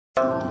घुर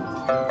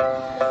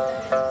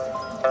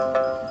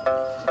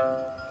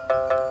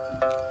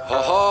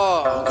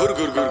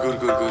घुर घुर घुर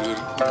घुर घुर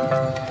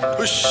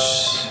हुश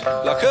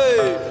लखे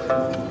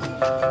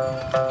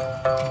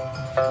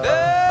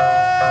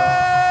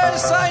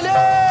साइले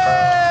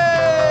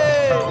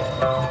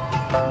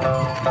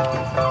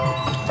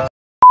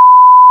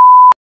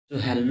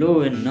हेलो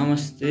एन्ड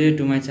नमस्ते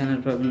to my channel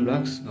Prabin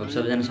blogs. अब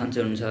सबैजना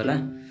सन्चै हुनुहुन्छ होला,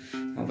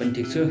 म पनि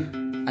ठिक छु।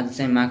 आज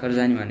चाहिँ माकर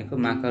जाने भनेको,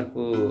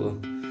 माकरको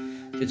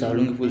त्यो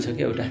झलुङ्गे पुल छ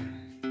कि एउटा,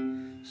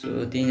 सो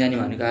त्यहीँ जाने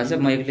भनेको। आज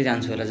म एक्लै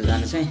जान्छु होला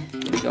जानु चाहिँ,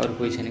 किनकि अरू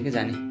कोही छैन कि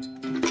जाने।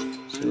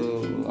 सो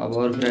अब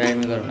अरू कुरा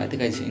राइडमा गरौँ होला,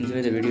 त्यही चाहिँ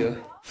enjoy the video.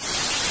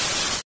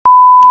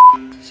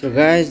 So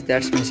guys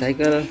that's my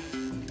cycle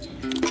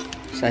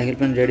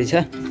पनि रेडी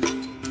छ।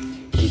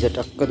 हिजो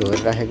टक्क धोएर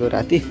राखेको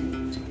राति,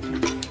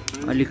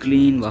 अलि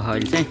क्लिन भयो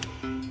अहिले चाहिँ।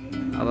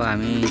 अब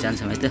हामी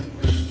जान्छौँ है त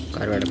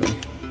घरबाट पनि।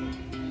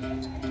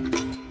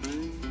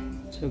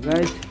 सो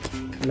गाइज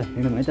ल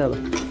हिँडौँ है त अब।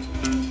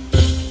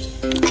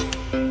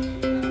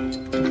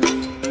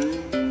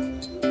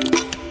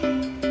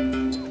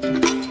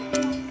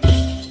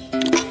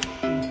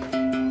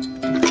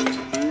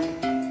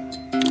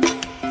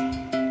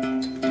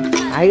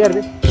 हाई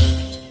गर्दै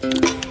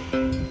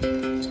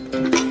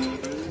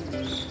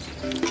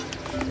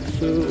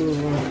सो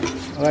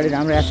अगाडि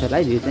राम्रो आएको छ होला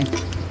है भ्यू चाहिँ।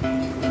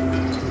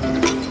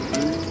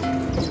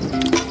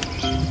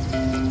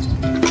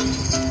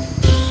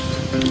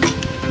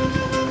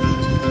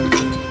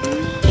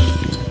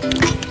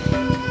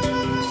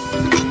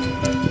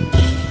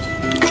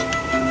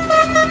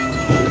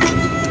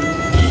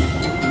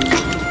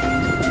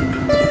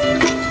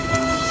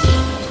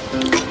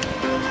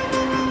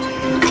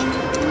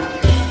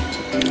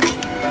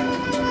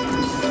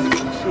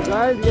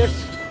 Let's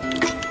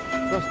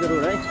cross the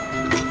road, right?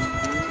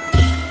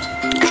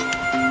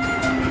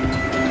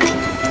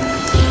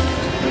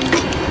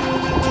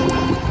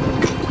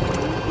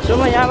 So म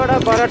यहाँबाट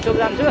बरघाट चोक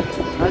जान्छु,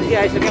 नजिकै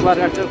आइसकेँ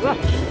बरघाट चोकको।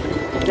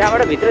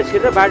 त्यहाँबाट भित्र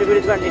छिर्दै बाटो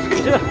ब्रिजबाट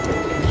निस्किन्छु,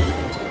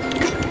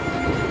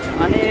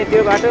 अनि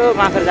त्यो बाटो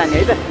माकर जाने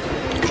है त।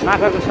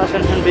 माकरको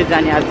सस्पेन्सन ब्रिज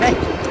जाने आज चाहिँ।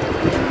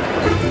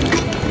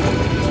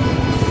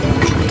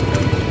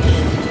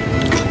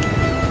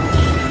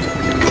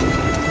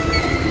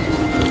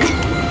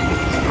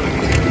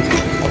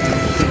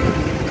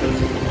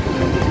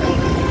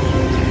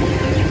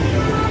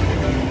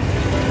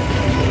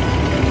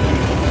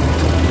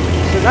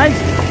 गाइस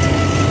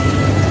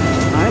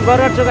हामी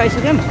बरघाट चोक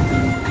आइसक्यौँ।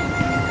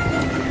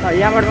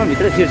 यहाँबाट म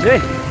भित्र छिर्छु है।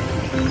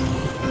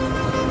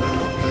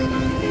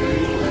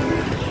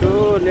 So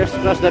let's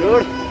cross the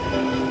road.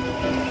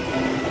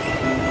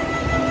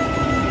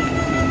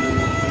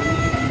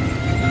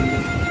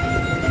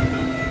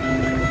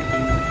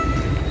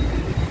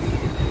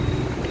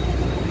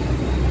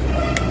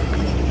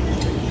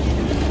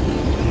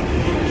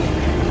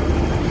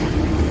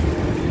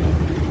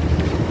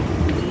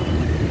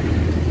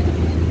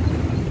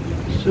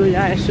 So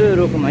यहाँ यसो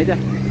रोकौँ है त।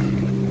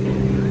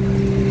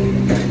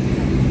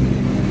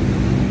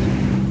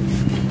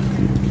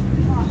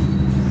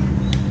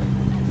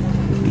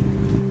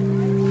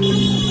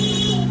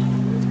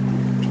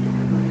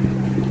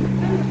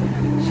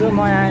 सो म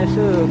यहाँ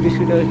यसो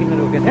बिस्कुटहरू किन्न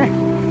रोकेको थिएँ।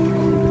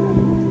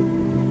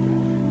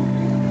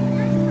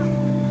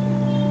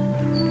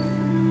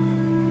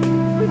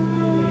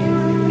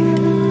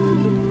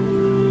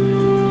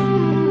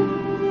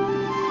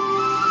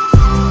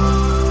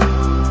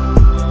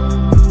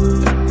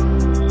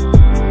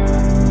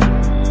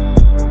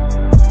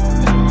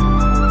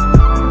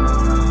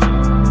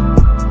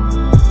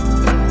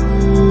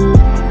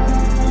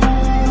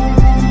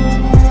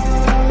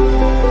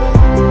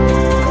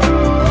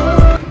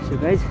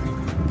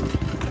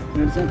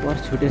 मेरो चाहिँ पर्स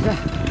छुटेछ।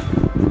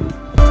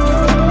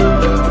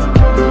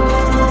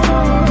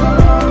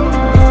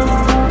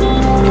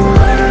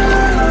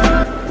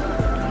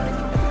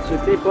 सो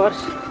त्यही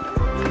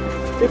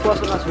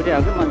पर्समा छुट्यो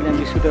हो कि मैले त्यहाँ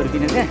बिस्कुटहरू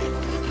किनेको थिएँ,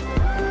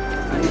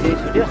 अनि त्यही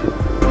छुट्यो।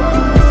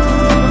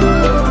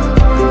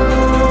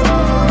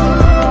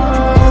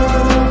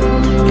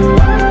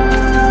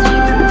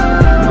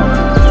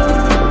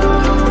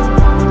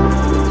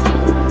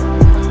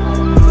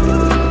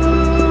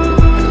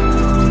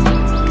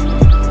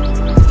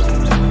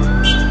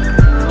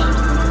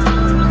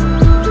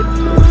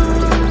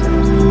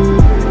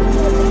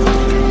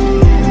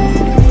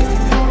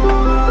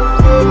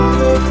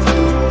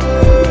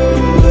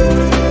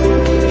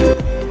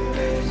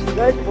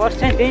 पर्स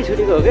चाहिँ त्यहीँ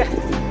छुटेको हो क्या,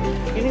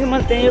 किनकि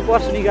मैले त्यहीँ यो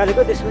पर्स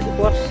निकालेको। त्यसपछि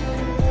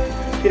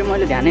पर्सतिर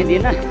मैले ध्यानै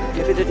दिइनँ,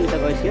 एकैचोटि उता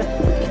गइसक्यो।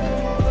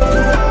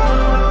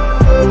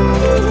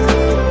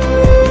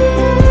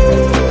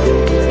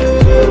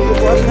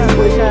 पर्समा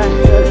पैसा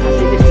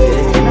खासै त्यस्तो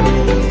धेरै थिएन,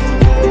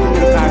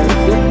 मेरो कार्डहरू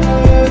थियो,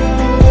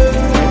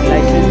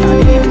 लाइसेन्स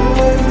अनि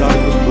ब्लड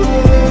ग्रुप।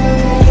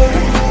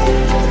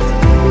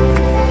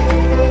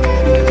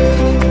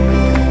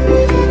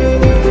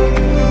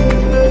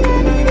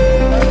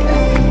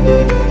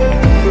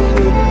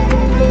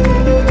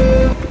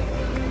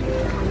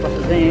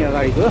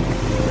 अगाडिको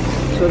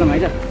सोधौँ है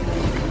त।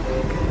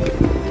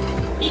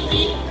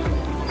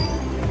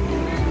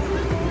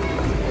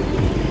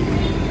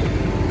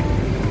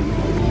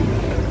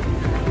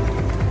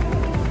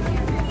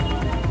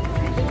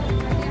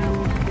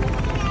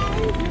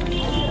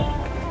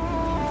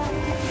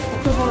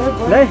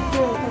 ले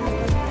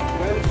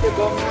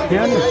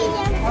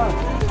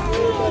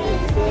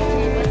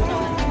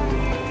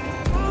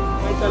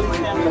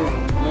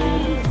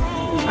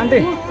आन्टी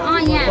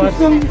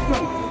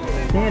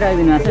त्यहीँ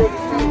राखिदिनु भएको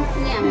छ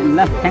ल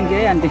थ्याङ्क यू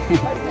है आन्टी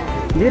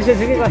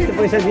बिर्सेछु कि कस्तो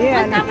पैसा दिएँ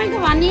तपाईँको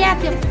भन्ने याद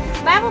थियो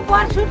बाबु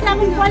पर सुत्ला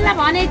पनि पहिला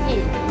भनेको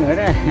थिएँ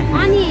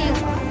अनि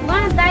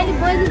उहाँ दाइले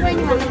बहिनी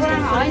बहिनी भन्नु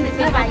बोलाउनु होइन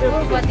त्यो भाइको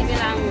कति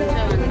बेला आउनुहुन्छ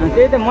भने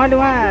त्यही त मैले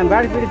उहाँ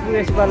बाढी पीडित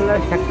पुगेपछि बल्ल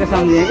ठ्याक्कै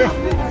सम्झेँ कि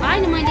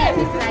होइन मैले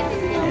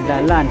ल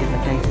ल आन्टी ल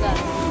थ्याङ्क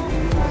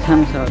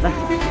सानो छ होला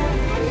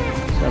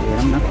सब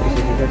हेरौँ न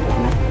पैसा दिँदा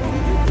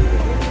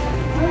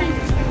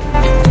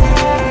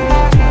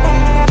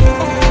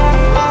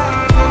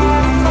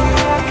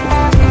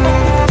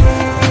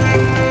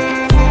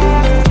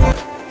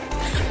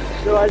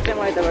अहिले चाहिँ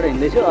म यताबाट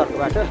हिँड्दैछु अर्को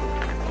बाटो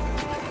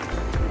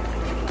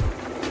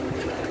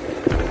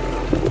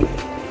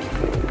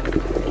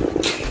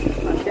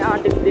अनि त्यहाँ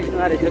आन्टी देख्नु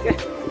रहेछ क्या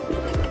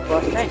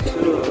बस चाहिँ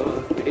सुरु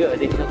भिडियो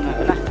देखिसक्नु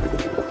होला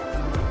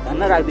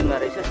धन्न राखिदिनु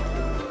रहेछ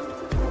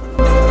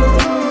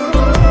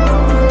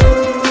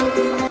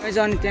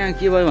अनि त्यहाँ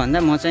के भयो भन्दा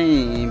म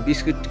चाहिँ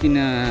बिस्कुट किन्न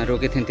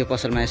रोकेको थिएँ त्यो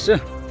पसलमा यसो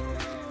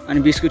अनि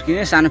बिस्कुट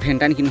किनेँ सानो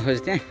फेन्टा नि किन्नु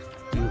खोजेँ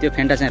त्यहाँ त्यो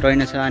फेन्टा चाहिँ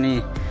रहेनछ अनि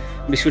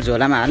बिस्कुट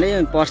झोलामा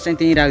हालेँ पर्स चाहिँ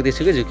त्यहीँ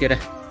राख्दैछु कि झुकेर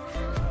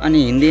अनि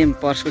हिँड्दै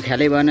पर्सको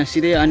ख्यालै भएन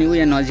सिधै अनि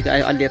उयो नजिक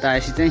आयो अलि यता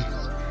आएपछि चाहिँ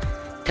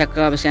ठ्याक्क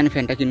अब सानो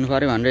फेन्टा किन्नु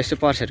पऱ्यो भनेर यस्तो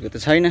पर्सहरूको त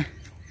छैन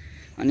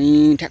अनि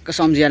ठ्याक्क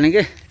सम्झिहालेँ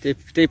कि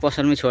त्यही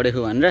पसलमै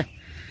छोडेको भनेर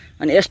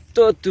अनि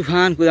यस्तो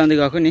तुफान कुदाउँदै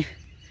गएको नि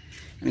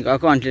अनि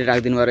गएको आन्टीले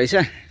राखिदिनु भयो रहेछ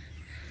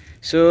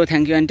so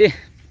thank you aunty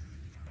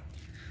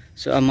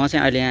so अब म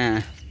चाहिँ अहिले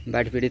यहाँ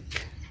बाढी पीडित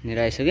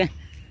निराएछु क्या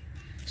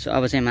सो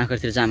अब चाहिँ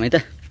माकरतिर जाम है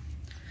त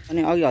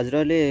अनि अघि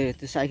हजुरहरूले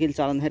त्यो साइकल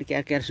चलाउँदाखेरि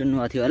क्यार क्यार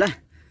सुन्नुभएको थियो होला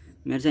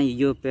मेरो चाहिँ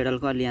यो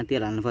पेडलको अलि यहाँ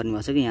तेल हाल्नुपर्ने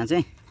भएको छ कि यहाँ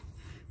चाहिँ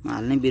म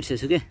हाल्नै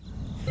बिर्सेछु क्या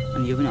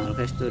अनि यो पनि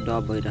हल्का यस्तो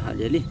डब भइरहेको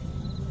अलिअलि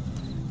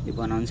यो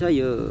बनाउँछ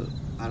यो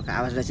हल्का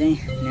आवाजलाई चाहिँ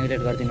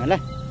नेग्लेक्ट गरिदिनु होला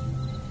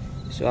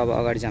सो अब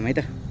अगाडि जाम है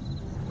त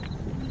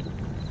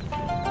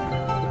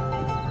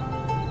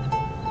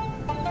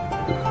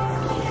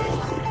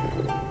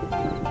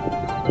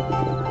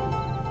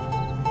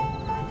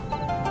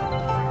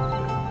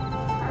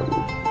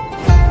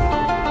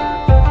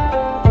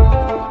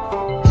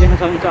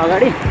सक्नुहुन्छ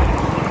अगाडि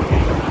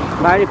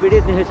बाढी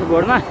पीडित देखेको छ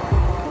बोर्डमा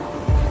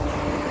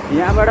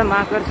यहाँबाट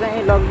माकर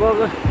चाहिँ लगभग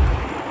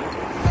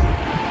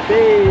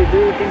त्यही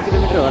 2-3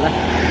 किलोमिटर होला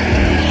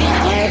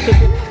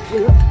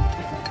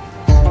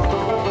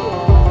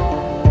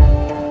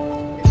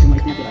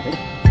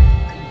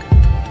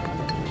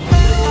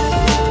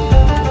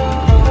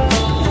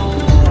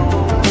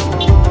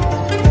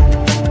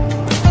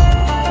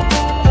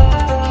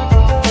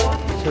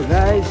सो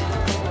गाइज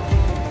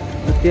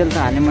तेल त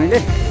हालेँ मैले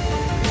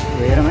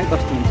हेरौँ है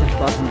कस्तो हुन्छ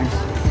पर्फर्मेन्स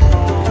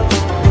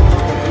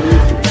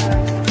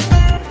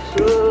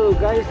सो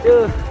गाइस त्यो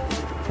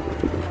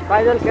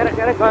पैदल केरा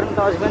गर्नु त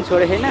अझै पनि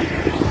छोडेको छैन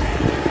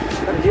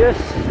तर जस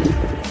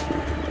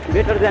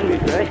बेटर देन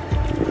बिफोर है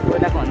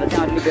पहिलाको भन्दा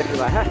चाहिँ अलिक बेटर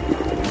भएको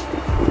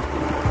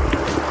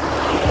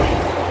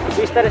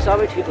बिस्तारै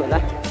सबै ठिक होला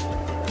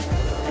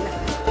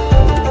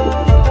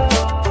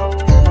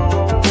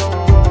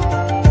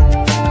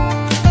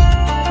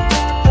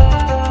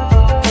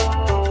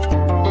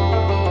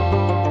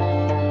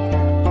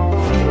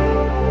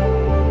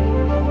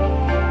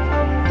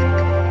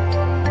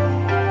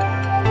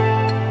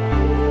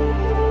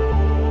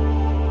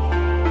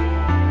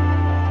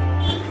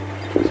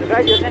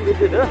यो चाहिँ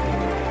विद्युत हो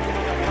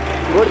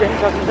बोर्ड देख्न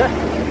सक्नुहुन्छ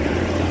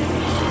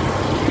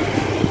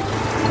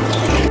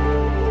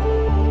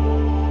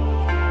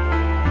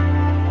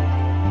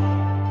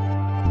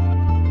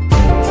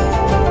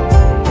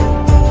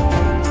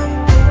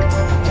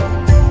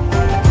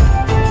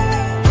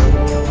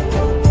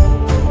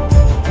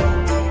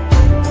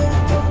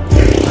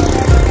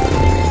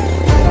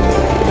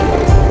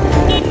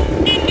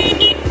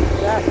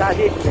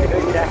साथी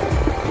भेटोइदिरा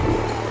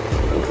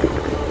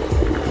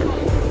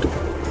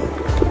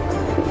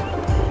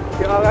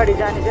अगाडि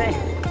जाने चाहिँ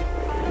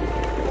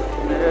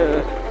मेरो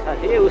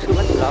साथी उसको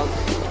पनि भ्लग्स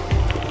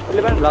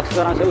उसले पनि भ्लग्स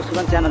गराउँछ उसको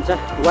पनि च्यानल छ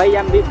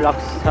YMB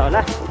भ्लग्स छ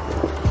होला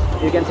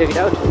you can check it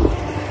out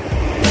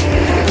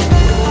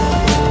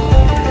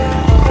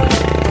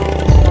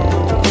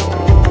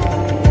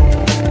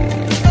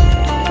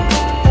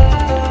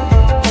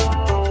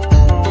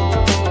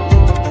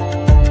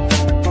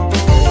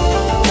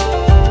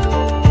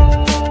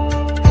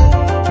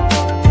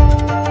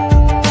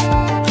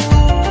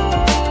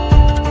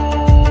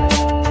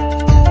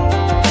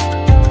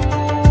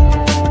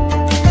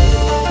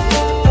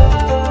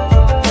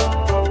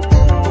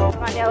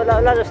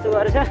जस्तो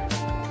गरेछ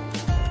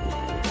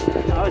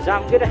अब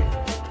जामतिर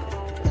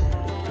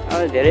अब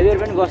धेरै बेर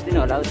पनि बस्दिनँ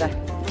होला उता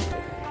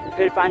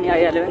फेरि पानी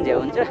आइहाल्यो भने झ्याउ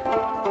हुन्छ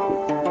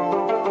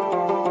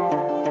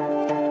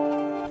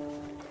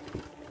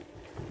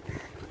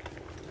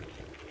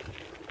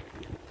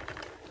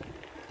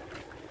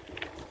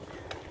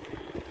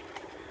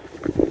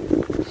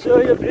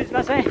यो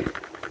ब्रिजमा चाहिँ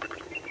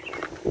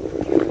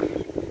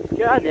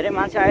क्या धेरै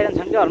मान्छे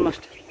आइरहन्छन् कि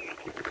अलमोस्ट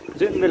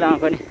जुन बेलामा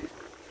पनि।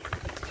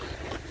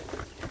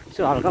 सो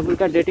हल्का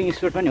फुल्का डेटिङ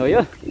स्पोट पनि हो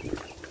यो।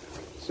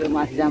 सो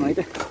माथि जाम है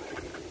त।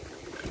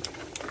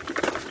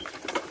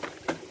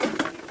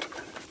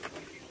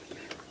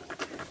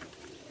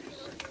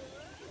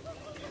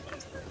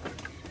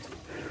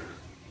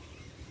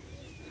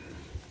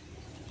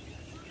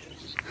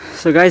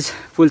 सो गाइज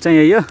पुल चाहिँ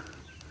यही हो।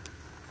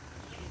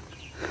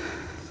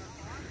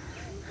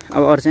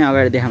 अब अरू चाहिँ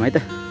अगाडि देखाऊँ है त।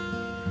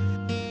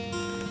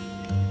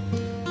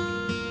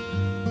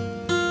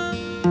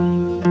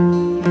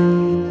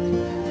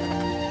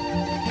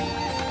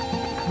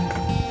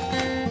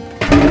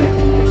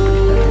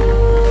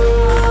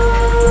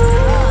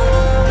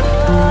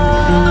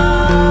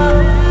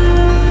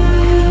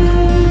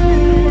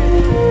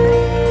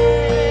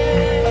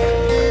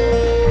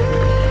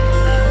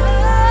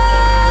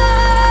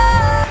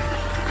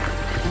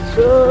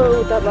 सो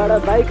उताबाट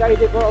बाइक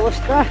आइदिएको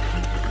अवस्था।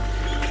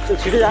 सो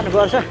छिटो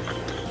जानुपर्छ,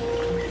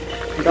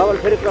 डबल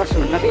फेरि क्रस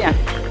हुन्न कि यहाँ।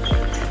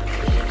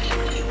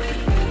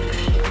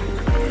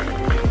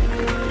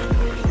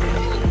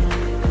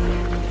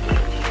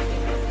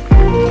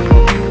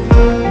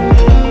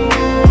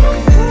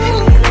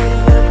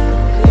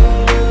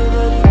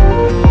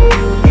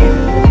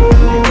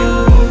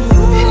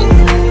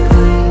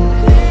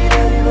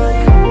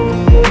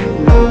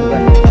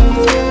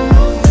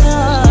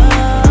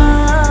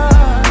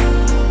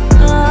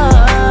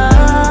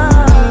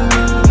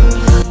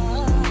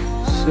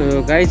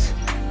 गाइज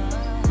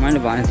मैले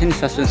भनेको थिएँ नि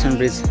सस्पेन्सन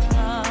ब्रिज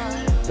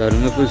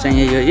झरुङ्गे पुल चाहिँ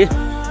यही हो, यो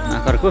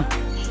माकरको।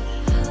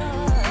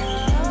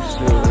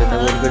 सो यता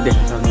वरिपरि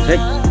देख्न सक्नुहुन्छ है।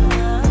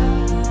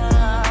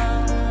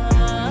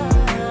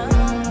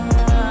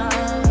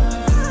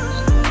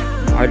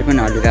 अहिले पनि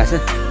हल्लिरहेको छ।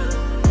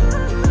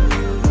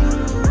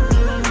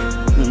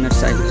 मेरो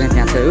साइकल चाहिँ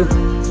त्यहाँ छ हो।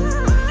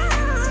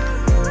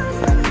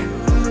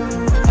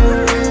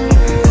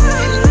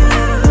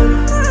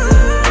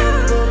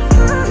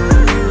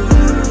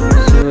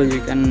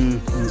 You can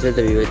enjoy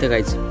the view with the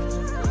guys.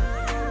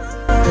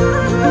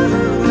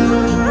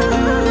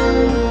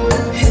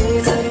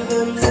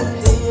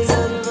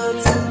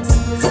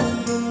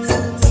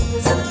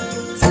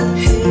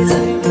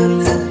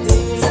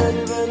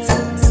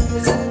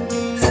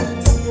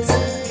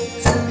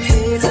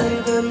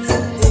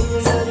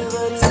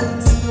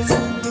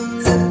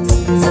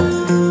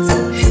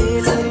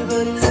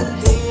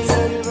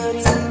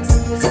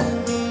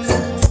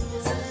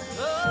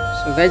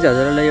 So guys,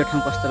 हजुरलाई यो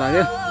ठाउँ कस्तो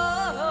लाग्यो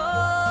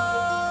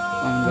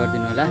कमेन्ट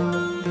गरिदिनु होला।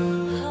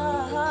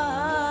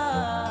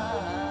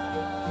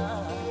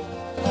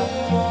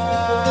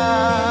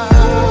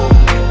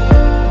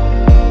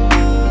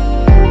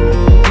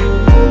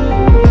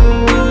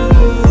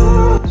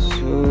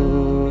 सो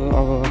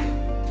अब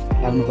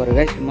लाग्नु पर्यो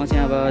गाइस। म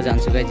चाहिँ अब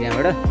जान्छु गाइस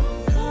यहाँबाट।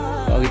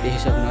 अघि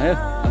देखिसक्नुभयो।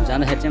 अब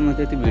जाँदाखेरि चाहिँ म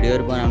त्यति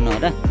भिडियोहरू बनाउनु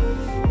होला,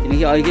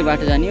 किनकि अघिकै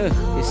बाटो जाने हो,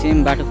 त्यो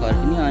सेम बाटो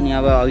फर्किने। अनि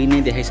अब अघि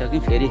नै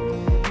देखाइसक्यौँ, फेरि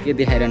के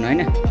देखाइरहनु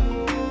होइन।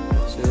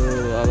 सो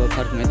अब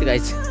फर्किनु त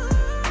गाइस।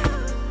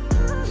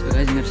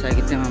 गाइज मेरो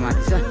साइकल चाहिँ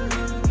माथि छ।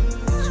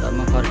 सो अब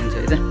म फर्किन्छु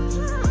है त।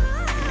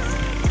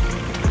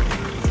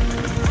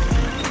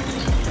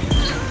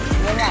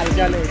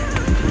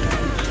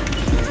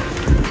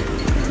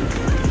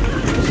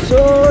 So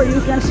you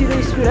can see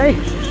the speed है।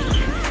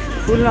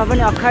 पुलमा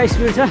पनि अक्खा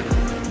स्पिड छ।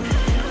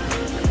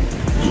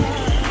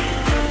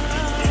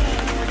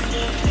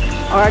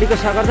 अगाडिको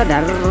सकर त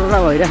ढ्यार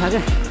भइरहेको छ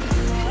क्या।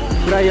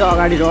 पुरा यो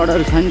अगाडि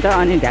रोडहरू छ नि त,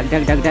 अनि ढ्याक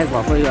ढ्याक ढ्याक ढ्याक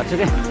भएको गर्छ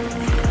क्या।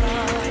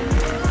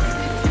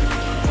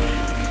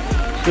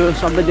 त्यो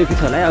सबै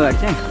देखिन्छ होला है अगाडि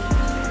चाहिँ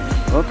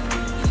हो।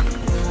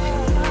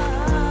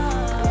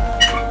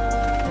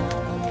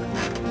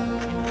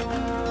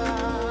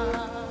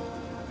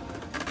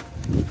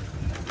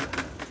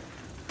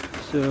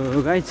 सो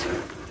गाइज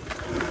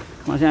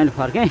म चाहिँ अहिले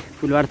फर्केँ,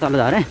 पुलबाट तल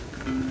झरेँ।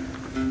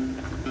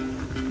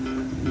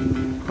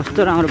 कस्तो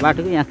राम्रो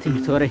बाटो कि यहाँ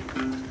थिएँ थोरै।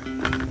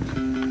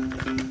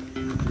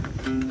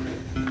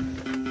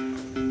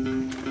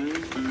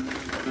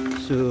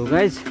 सो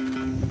गाइज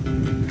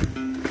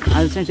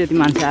आज चाहिँ त्यति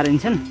मान्छे आएर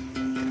हिँड्छन्,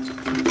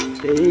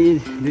 त्यही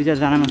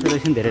 2-4 मात्रै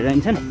रहेछन्, धेरै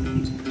रहन्छन्।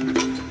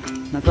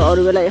 न त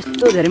अरू बेला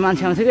यस्तो धेरै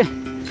मान्छे आउँथ्यो कि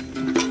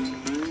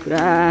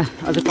पुरा।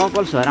 अझ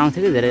कपल्स भएर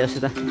आउँथ्यो कि धेरै जस्तो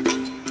त।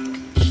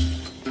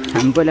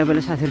 हामी पहिला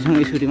साथीहरूसँग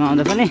स्कुटीमा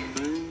आउँदा पनि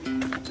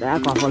पुरा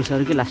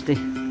कपल्सहरू कि लास्टै।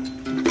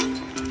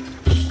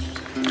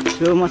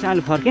 सो म चाहिँ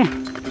अहिले फर्केँ।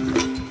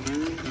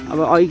 अब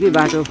अघिकै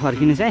बाटो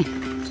फर्किनु चाहिँ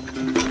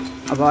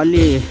अब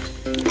अलि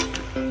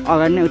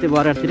अगाडि नै उतै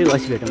बरारतिरै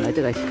गएपछि भेटौँला है त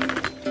गाइस।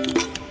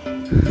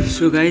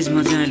 सो गाइज म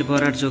चाहिँ अहिले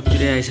बरार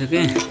चोकतिरै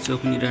आइसकेँ।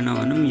 चोकनिर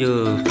नभनौँ, यो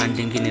पानी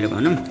ट्याङ्कीनिर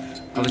भनौँ।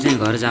 अब चाहिँ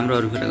घर जाम र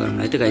अरू कुरा गरौँ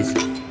है त गाइज।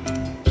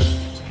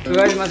 सो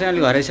गाइज म चाहिँ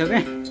अहिले घर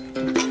आइसकेँ।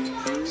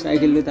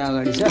 साइकल त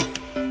अगाडि छ।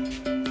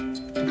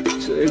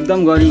 सो एकदम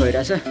गर्मी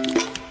भइरहेछ।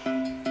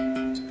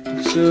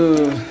 सो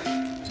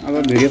अब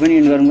भिडियो पनि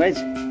एन्ड गरौँ गाइज।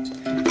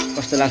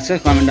 कस्तो लाग्छ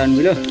कमेन्ट डाउन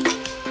बिलो,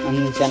 अनि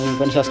च्यानल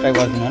पनि सब्सक्राइब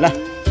गरिदिनु होला।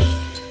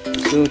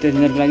 सो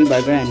त्यतिखेरको लागि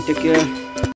by by and take care.